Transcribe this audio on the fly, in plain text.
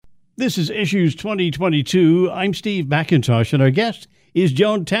This is Issues 2022. I'm Steve McIntosh, and our guest is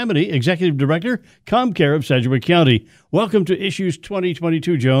Joan Tammany, Executive Director, Comcare of Sedgwick County. Welcome to Issues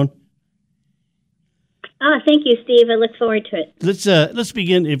 2022, Joan. Thank you, Steve. I look forward to it. Let's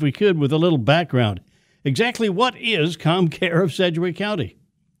begin, if we could, with a little background. Exactly what is Comcare of Sedgwick County?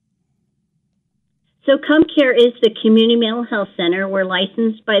 So Comcare is the community mental health center. We're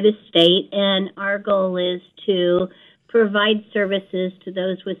licensed by the state, and our goal is to provide services to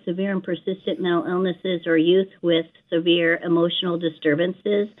those with severe and persistent mental illnesses or youth with severe emotional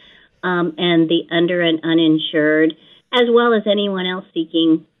disturbances, and the under and uninsured, as well as anyone else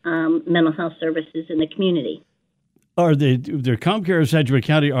seeking mental health services in the community. Are there Comcare of Sedgwick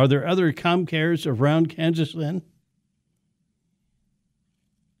County? Are there other Comcares around Kansas then?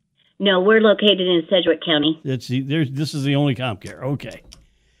 No, we're located in Sedgwick County. This is the only Comcare. Okay.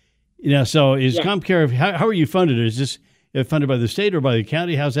 So is Yes. Comcare, how are you funded? Is this funded by the state or by the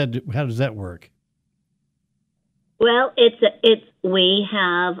county? How does that work? Well, we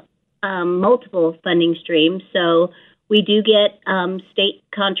have multiple funding streams. So we do get state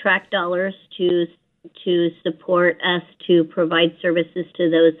contract dollars to support us to provide services to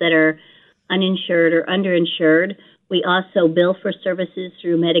those that are uninsured or underinsured. We also bill for services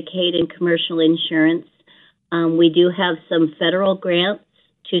through Medicaid and commercial insurance. We do have some federal grants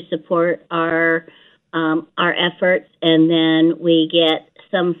to support our efforts, and then we get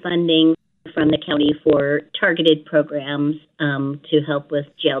some funding from the county for targeted programs to help with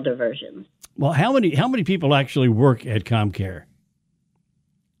jail diversions. Well, how many people actually work at Comcare?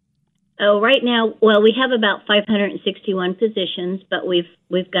 Oh, right now, we have about 561 positions, but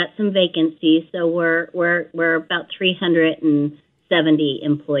we've got some vacancies, so we're about 370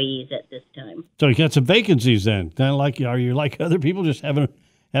 employees at this time. So you got some vacancies then. Are you like other people, just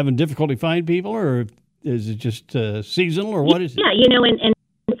having difficulty finding people, or is it just seasonal, or what is it?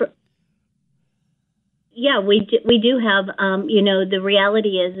 Yeah, we do have, the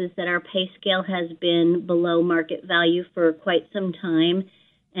reality is that our pay scale has been below market value for quite some time,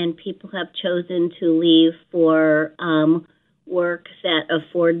 and people have chosen to leave for work that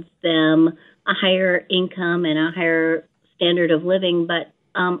affords them a higher income and a higher standard of living. But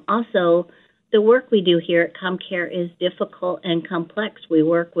also, the work we do here at Comcare is difficult and complex. We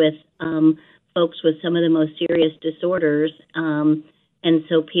work with folks with some of the most serious disorders, and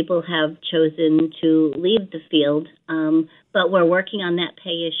so people have chosen to leave the field. But we're working on that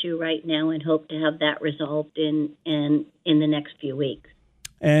pay issue right now and hope to have that resolved in the next few weeks.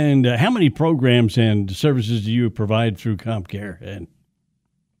 And how many programs and services do you provide through Comcare? And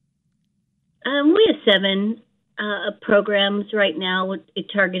we have 7 programs right now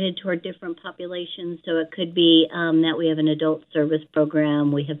targeted toward different populations. So it could be that we have an adult service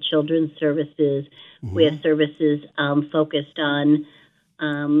program, we have children's services, we have services focused on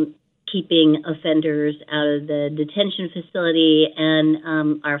keeping offenders out of the detention facility,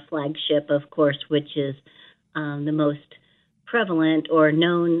 and our flagship, of course, which is the most prevalent or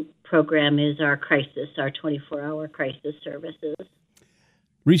known program, is our 24-hour crisis services.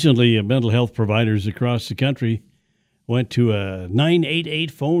 Recently, mental health providers across the country went to a 988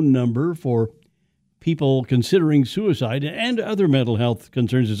 phone number for people considering suicide and other mental health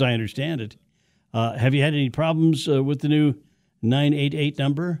concerns, as I understand it. Have you had any problems with the new 988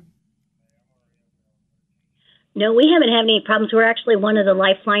 number? No, we haven't had any problems. We're actually one of the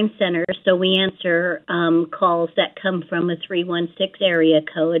Lifeline centers, so we answer calls that come from a 316 area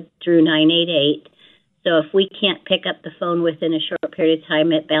code through 988. So if we can't pick up the phone within a short period of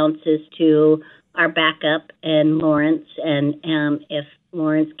time, it bounces to our backup in Lawrence, and if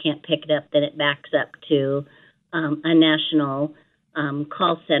Lawrence can't pick it up, then it backs up to a national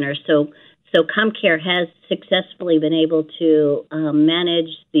call center. So Comcare has successfully been able to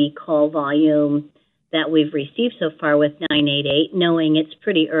manage the call volume that we've received so far with 988, knowing it's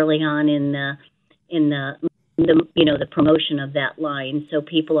pretty early on in the promotion of that line, so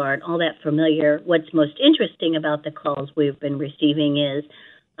people aren't all that familiar. What's most interesting about the calls we've been receiving is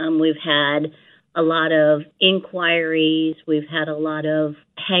we've had a lot of inquiries, we've had a lot of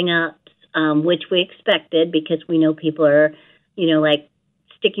hang-ups, which we expected because we know people are,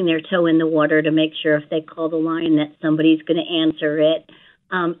 sticking their toe in the water to make sure if they call the line that somebody's going to answer it.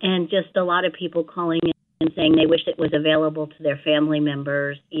 And just a lot of people calling in and saying they wish it was available to their family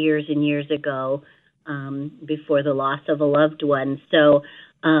members years and years ago, before the loss of a loved one. So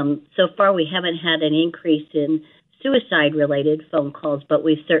far we haven't had an increase in suicide-related phone calls, but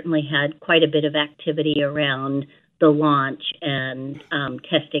we've certainly had quite a bit of activity around the launch and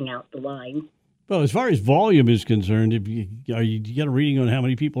testing out the line. Well, as far as volume is concerned, do you get a reading on how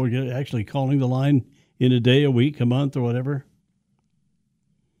many people are actually calling the line in a day, a week, a month, or whatever?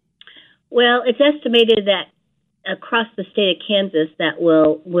 Well, it's estimated that across the state of Kansas that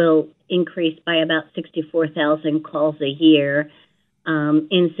will increase by about 64,000 calls a year.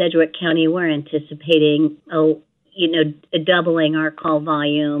 In Sedgwick County, we're anticipating doubling our call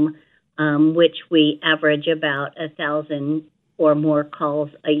volume, which we average about 1,000 or more calls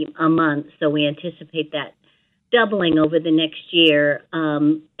a month. So we anticipate that doubling over the next year.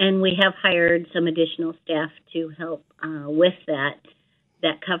 And we have hired some additional staff to help with that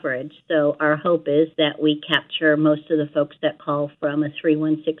coverage. So our hope is that we capture most of the folks that call from a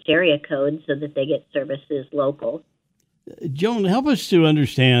 316 area code so that they get services local. Joan, help us to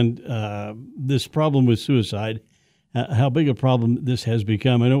understand this problem with suicide, how big a problem this has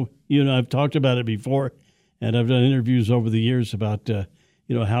become. I know you and I have talked about it before, and I've done interviews over the years about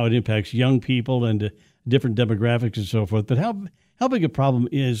how it impacts young people and different demographics and so forth. But how big a problem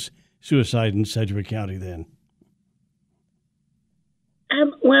is suicide in Sedgwick County then?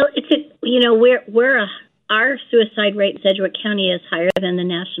 Well, our suicide rate in Sedgwick County is higher than the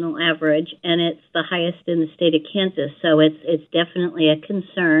national average, and it's the highest in the state of Kansas. So it's definitely a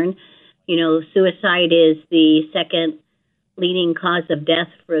concern. Suicide is the second leading cause of death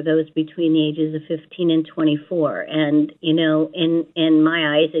for those between the ages of 15 and 24. And in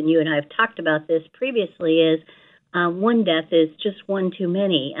my eyes, and you and I have talked about this previously, is one death is just one too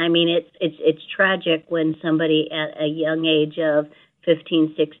many. I mean, it's tragic when somebody at a young age of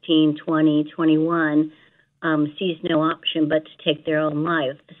 15, 16, 20, 21 sees no option but to take their own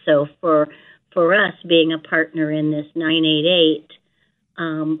life. So for us, being a partner in this 988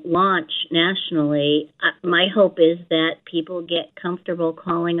 launch nationally, my hope is that people get comfortable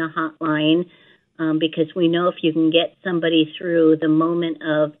calling a hotline because we know if you can get somebody through the moment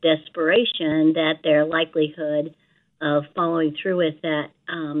of desperation, that their likelihood of following through with that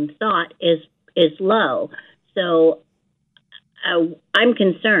thought is low. So I'm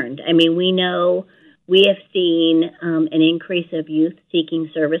concerned. I mean, we know we have seen an increase of youth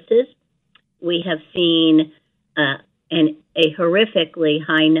seeking services. We have seen a horrifically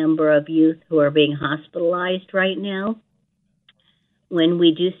high number of youth who are being hospitalized right now. When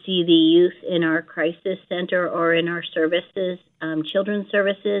we do see the youth in our crisis center or in our services, children's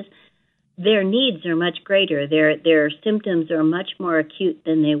services, their needs are much greater. Their symptoms are much more acute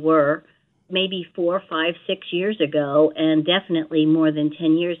than they were maybe 4, 5, 6 years ago, and definitely more than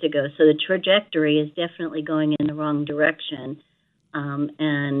 10 years ago. So the trajectory is definitely going in the wrong direction.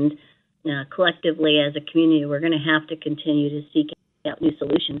 And collectively as a community, we're going to have to continue to seek out new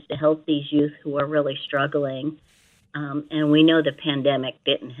solutions to help these youth who are really struggling. And we know the pandemic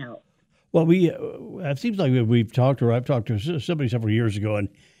didn't help. Well, it seems like I've talked to somebody several years ago, and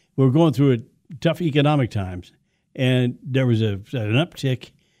we were going through tough economic times, and there was an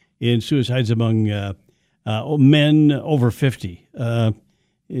uptick in suicides among men over 50.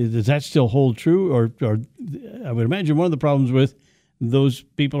 Does that still hold true? Or I would imagine one of the problems with those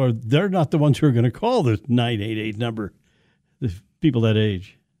people they're not the ones who are going to call the 988 number, the people that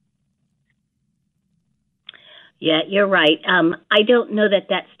age. Yeah, you're right. I don't know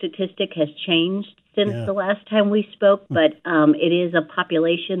that statistic has changed since the last time we spoke, but it is a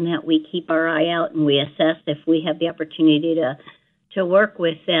population that we keep our eye out and we assess if we have the opportunity to work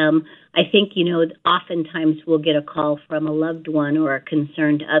with them. I think, oftentimes we'll get a call from a loved one or a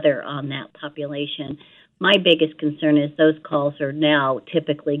concerned other on that population. My biggest concern is those calls are now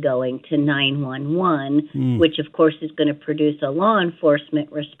typically going to 911, which of course is going to produce a law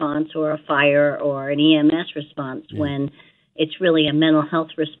enforcement response or a fire or an EMS response when it's really a mental health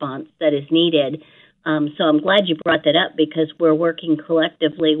response that is needed. So I'm glad you brought that up because we're working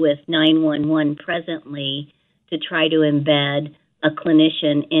collectively with 911 presently to try to embed a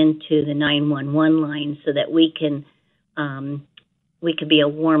clinician into the 911 line so that we can be a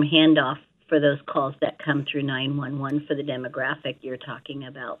warm handoff for those calls that come through 911 for the demographic you're talking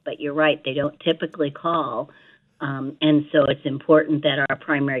about. But you're right, they don't typically call. And so it's important that our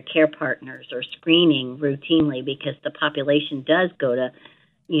primary care partners are screening routinely because the population does go to,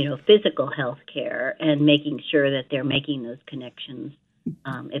 physical health care and making sure that they're making those connections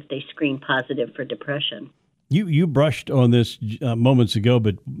if they screen positive for depression. You brushed on this moments ago,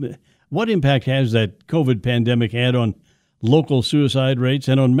 but what impact has that COVID pandemic had on local suicide rates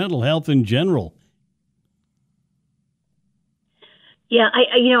and on mental health in general? Yeah,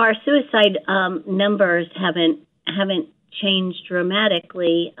 our suicide numbers haven't changed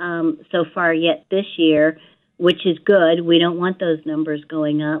dramatically so far yet this year, which is good. We don't want those numbers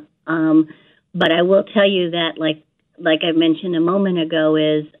going up. But I will tell you that, like I mentioned a moment ago,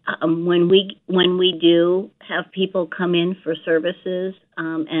 is when we do have people come in for services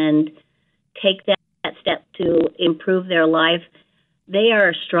and take that step to improve their life, they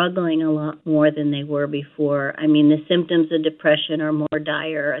are struggling a lot more than they were before. I mean, the symptoms of depression are more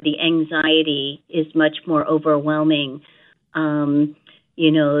dire. The anxiety is much more overwhelming.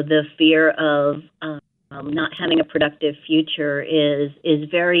 The fear of not having a productive future is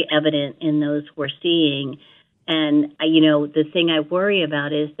very evident in those we're seeing. And, the thing I worry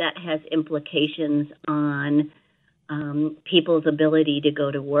about is that has implications on people's ability to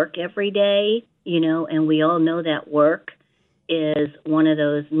go to work every day, and we all know that work is one of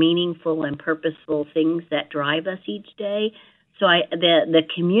those meaningful and purposeful things that drive us each day. So the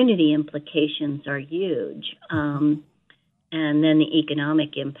community implications are huge. And then the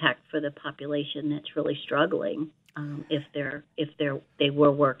economic impact for the population that's really struggling if they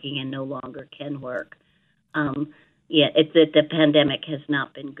were working and no longer can work. The pandemic has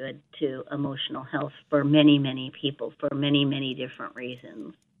not been good to emotional health for many, many people for many, many different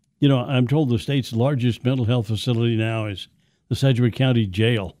reasons. I'm told the state's largest mental health facility now is the Sedgwick County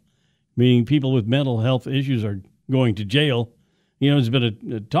Jail, meaning people with mental health issues are going to jail. There's been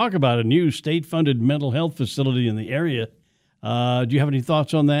a talk about a new state-funded mental health facility in the area. Do you have any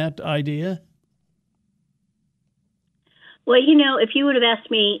thoughts on that idea? Well, if you would have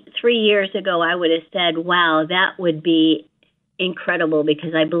asked me 3 years ago, I would have said, wow, that would be incredible,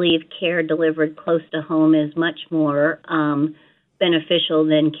 because I believe care delivered close to home is much more beneficial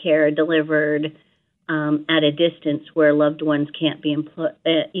than care delivered at a distance where loved ones can't be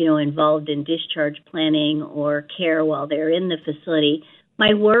involved in discharge planning or care while they're in the facility.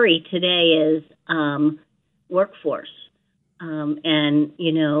 My worry today is workforce.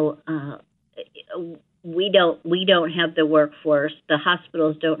 We don't have the workforce. The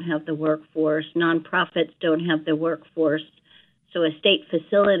hospitals don't have the workforce. Nonprofits don't have the workforce. So a state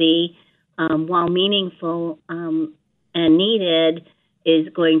facility, while meaningful and needed, is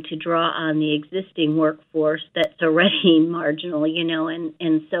going to draw on the existing workforce that's already marginal,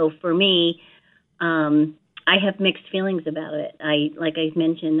 and so for me, I have mixed feelings about it. Like I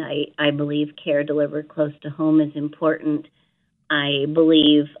mentioned, I believe care delivered close to home is important. I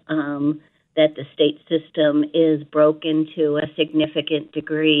believe that the state system is broken to a significant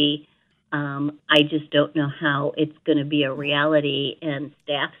degree. I just don't know how it's going to be a reality and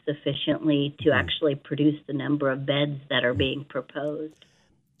staff sufficiently to actually produce the number of beds that are being proposed.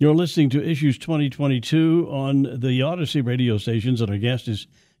 You're listening to Issues 2022 on the Odyssey radio stations, and our guest is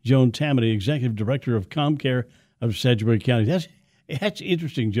Joan Tammany, Executive Director of Comcare of Sedgwick County. That's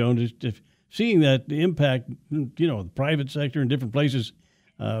interesting, Joan, just seeing that the impact, the private sector in different places.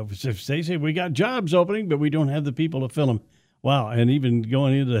 If they say we got jobs opening, but we don't have the people to fill them. Wow, and even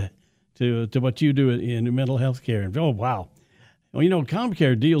going into to what you do in mental health care. And wow. Well,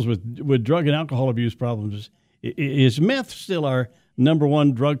 Comcare deals with drug and alcohol abuse problems. Is meth still our number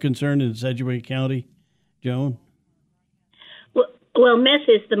one drug concern in Sedgwick County, Joan? Well, meth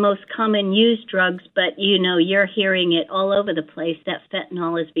is the most common used drugs, but you're hearing it all over the place that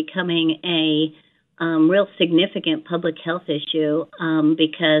fentanyl is becoming a real significant public health issue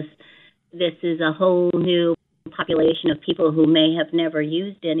because this is a whole new population of people who may have never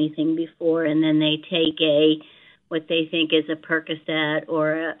used anything before, and then they take what they think is a Percocet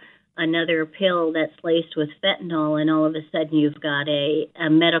or another pill that's laced with fentanyl, and all of a sudden you've got a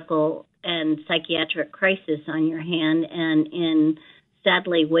medical and psychiatric crisis on your hand, and in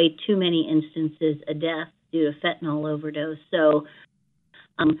sadly way too many instances a death due to fentanyl overdose. So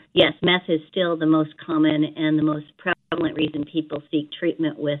yes, meth is still the most common and the most prevalent reason people seek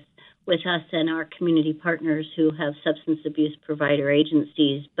treatment with us and our community partners who have substance abuse provider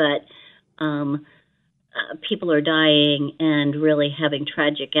agencies. But people are dying and really having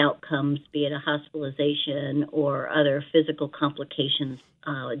tragic outcomes, be it a hospitalization or other physical complications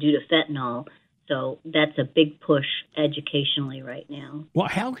due to fentanyl. So that's a big push educationally right now. Well,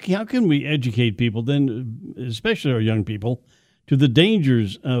 how can we educate people then, especially our young people, to the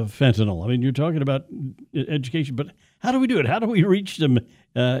dangers of fentanyl? I mean, you're talking about education, but how do we do it? How do we reach them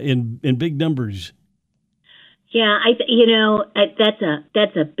in big numbers? Yeah,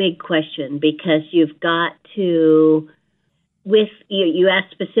 that's a big question, because you've got to, you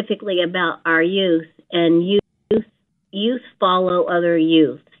asked specifically about our youth, and youth follow other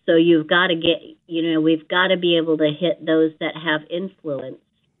youth. So you've got to we've got to be able to hit those that have influence.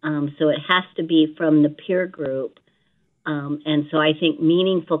 So it has to be from the peer group. And so I think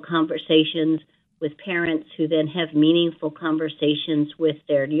meaningful conversations with parents who then have meaningful conversations with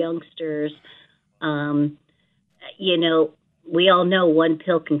their youngsters. We all know one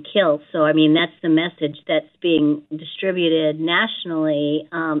pill can kill. So, I mean, that's the message that's being distributed nationally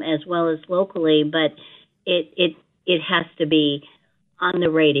as well as locally. But it has to be on the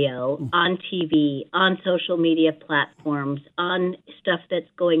radio, on TV, on social media platforms, on stuff that's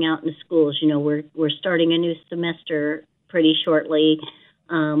going out in the schools. You know, we're starting a new semester pretty shortly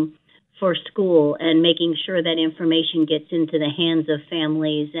for school, and making sure that information gets into the hands of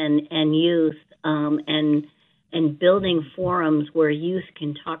families and youth, and building forums where youth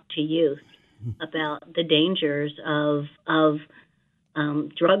can talk to youth about the dangers of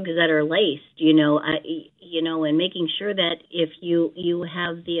drugs that are laced, and making sure that if you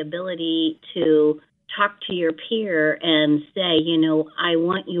have the ability to talk to your peer and say, I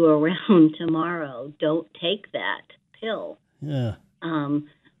want you around tomorrow, don't take that pill. Yeah.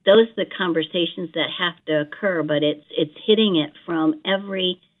 Those are the conversations that have to occur, but it's hitting it from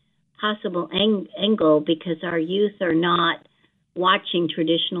every possible angle, because our youth are not watching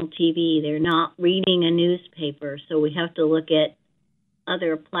traditional TV. They're not reading a newspaper. So we have to look at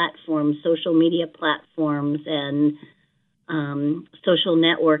other platforms, social media platforms, and social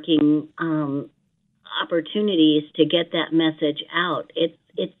networking opportunities to get that message out. It's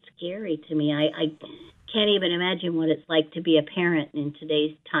scary to me. I can't even imagine what it's like to be a parent in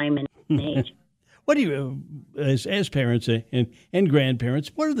today's time and age. What do you, as parents and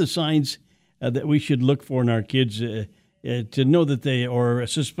grandparents, what are the signs that we should look for in our kids to know that they, or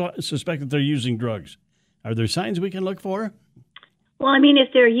suspect that they're using drugs? Are there signs we can look for? Well, I mean,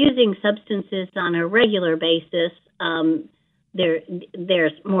 if they're using substances on a regular basis,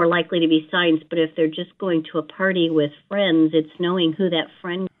 there's more likely to be signs. But if they're just going to a party with friends, it's knowing who that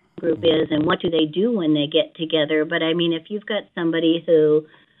friend group is and what do they do when they get together. But I mean, if you've got somebody who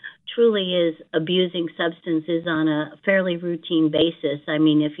truly is abusing substances on a fairly routine basis, I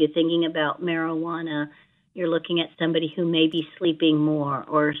mean, if you're thinking about marijuana, you're looking at somebody who may be sleeping more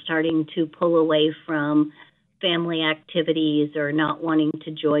or starting to pull away from family activities or not wanting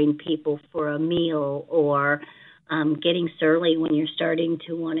to join people for a meal, or getting surly when you're starting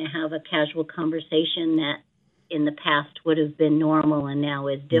to want to have a casual conversation that in the past would have been normal and now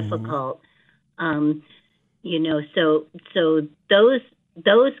is difficult. So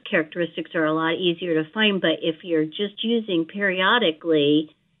those characteristics are a lot easier to find. But if you're just using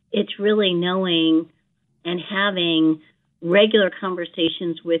periodically, it's really knowing and having regular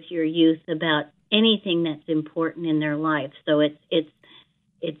conversations with your youth about anything that's important in their life. So it's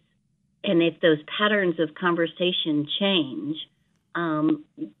and if those patterns of conversation change,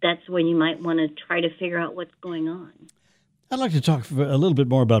 that's when you might want to try to figure out what's going on. I'd like to talk a little bit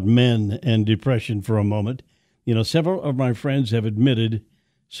more about men and depression for a moment. Several of my friends have admitted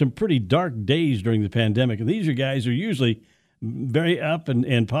some pretty dark days during the pandemic, and these are guys who are usually very up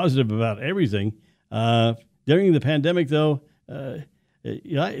and positive about everything. During the pandemic, though,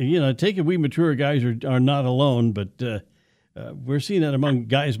 take it we mature guys are not alone, but we're seeing that among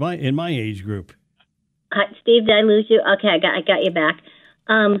guys in my age group. Steve, did I lose you? Okay, I got you back.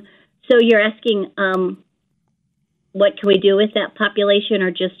 So you're asking, what can we do with that population,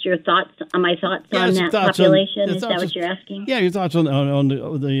 or just your thoughts? My thoughts on that population? Is that what you're asking? Yeah, your thoughts on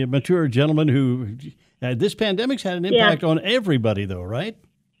the mature gentleman who this pandemic's had an impact on everybody, though, right?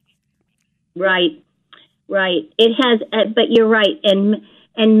 Right. It has, but you're right, and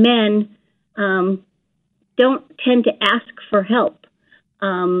men don't tend to ask for help.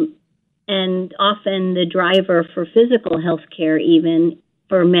 And often the driver for physical health care, even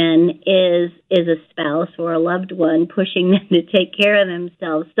for men, is a spouse or a loved one pushing them to take care of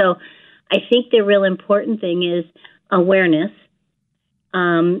themselves. So I think the real important thing is awareness,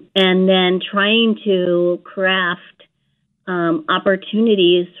 and then trying to craft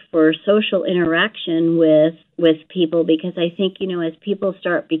opportunities for social interaction with people, because I think, as people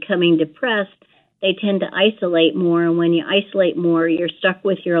start becoming depressed, they tend to isolate more. And when you isolate more, you're stuck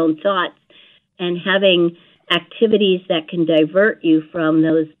with your own thoughts, and having activities that can divert you from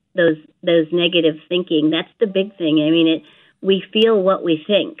those negative thinking. That's the big thing. I mean, we feel what we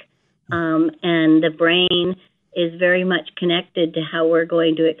think, and the brain is very much connected to how we're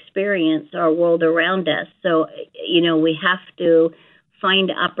going to experience our world around us. So, we have to find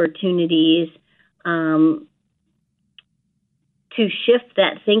opportunities to shift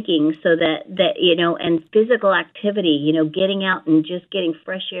that thinking, so that and physical activity, getting out and just getting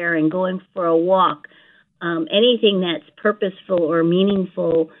fresh air and going for a walk, anything that's purposeful or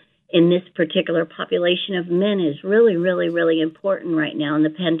meaningful in this particular population of men is really, really, really important right now. And the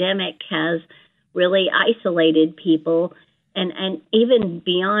pandemic has really isolated people, and even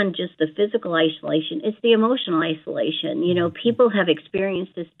beyond just the physical isolation, it's the emotional isolation. People have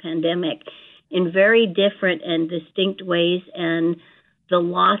experienced this pandemic in very different and distinct ways, and the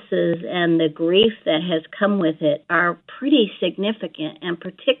losses and the grief that has come with it are pretty significant and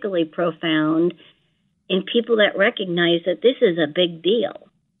particularly profound in people that recognize that this is a big deal.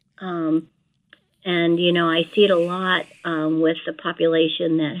 And, I see it a lot with the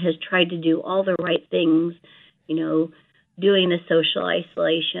population that has tried to do all the right things, doing the social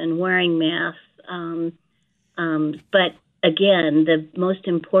isolation, wearing masks. But again, the most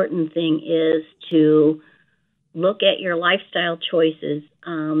important thing is to look at your lifestyle choices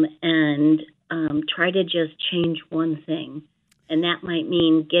and try to just change one thing. And that might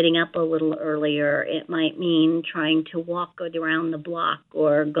mean getting up a little earlier. It might mean trying to walk around the block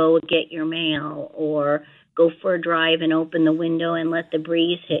or go get your mail or go for a drive and open the window and let the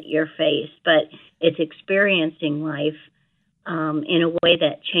breeze hit your face. But it's experiencing life in a way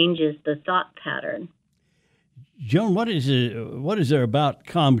that changes the thought pattern. Joan, what is there about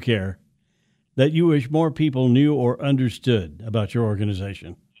Comcare that you wish more people knew or understood about your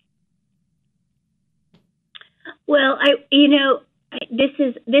organization? Well, this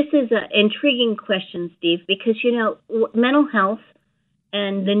is an intriguing question, Steve, because mental health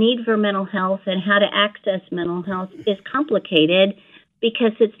and the need for mental health and how to access mental health is complicated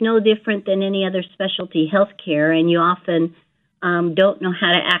because it's no different than any other specialty health care, and you often don't know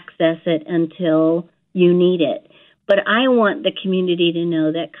how to access it until you need it. But I want the community to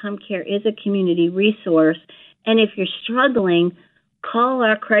know that Comcare is a community resource, and if you're struggling, call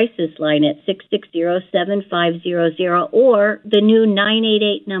our crisis line at 660-7500, or the new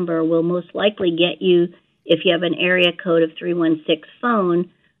 988 number will most likely get you, if you have an area code of 316 phone,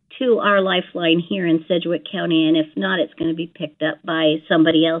 to our lifeline here in Sedgwick County, and if not, it's going to be picked up by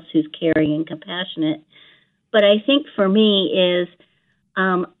somebody else who's caring and compassionate. But I think for me is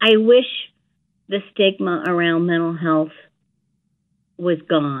I wish the stigma around mental health was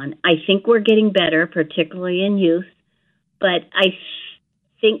gone. I think we're getting better, particularly in youth. But I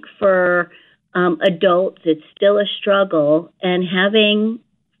think for adults, it's still a struggle, and having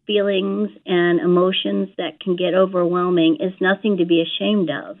feelings and emotions that can get overwhelming is nothing to be ashamed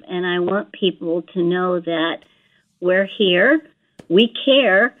of. And I want people to know that we're here, we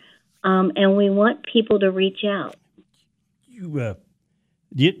care, and we want people to reach out.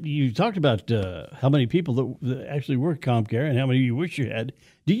 You talked about how many people that actually work Comcare and how many you wish you had.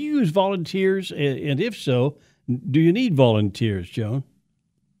 Do you use volunteers? And if so, do you need volunteers, Joan?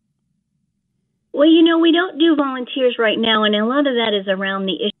 Well, we don't do volunteers right now, and a lot of that is around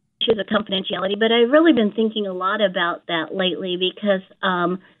the issues of confidentiality, but I've really been thinking a lot about that lately because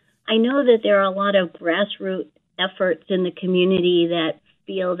I know that there are a lot of grassroots efforts in the community that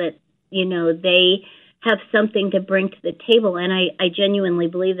feel that, they have something to bring to the table, and I genuinely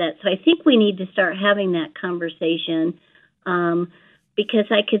believe that. So I think we need to start having that conversation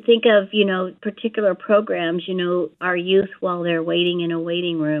because I could think of, particular programs, our youth while they're waiting in a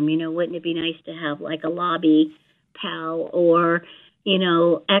waiting room, wouldn't it be nice to have like a lobby pal or,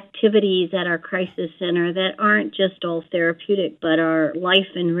 activities at our crisis center that aren't just all therapeutic but are life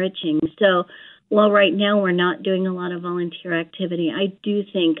enriching. So while right now we're not doing a lot of volunteer activity, I do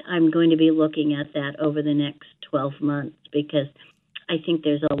think I'm going to be looking at that over the next 12 months because I think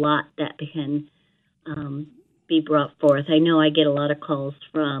there's a lot that can be brought forth. I know I get a lot of calls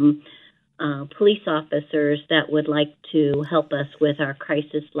from police officers that would like to help us with our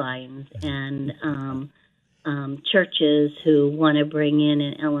crisis lines and churches who want to bring in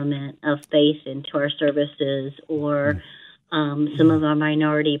an element of faith into our services or some of our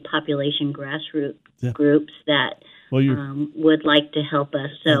minority population grassroots groups that would like to help us.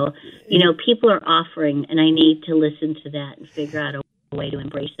 So, people are offering, and I need to listen to that and figure out a way to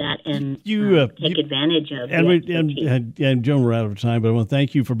embrace that and take advantage of it. And Joan, we're out of time, but I want to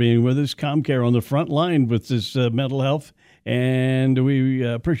thank you for being with us. Comcare on the front line with this mental health, and we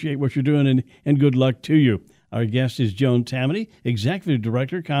appreciate what you're doing, and good luck to you. Our guest is Joan Tammany, Executive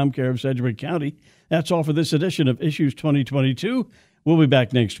Director, Comcare of Sedgwick County. That's all for this edition of Issues 2022. We'll be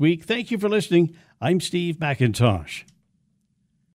back next week. Thank you for listening. I'm Steve McIntosh.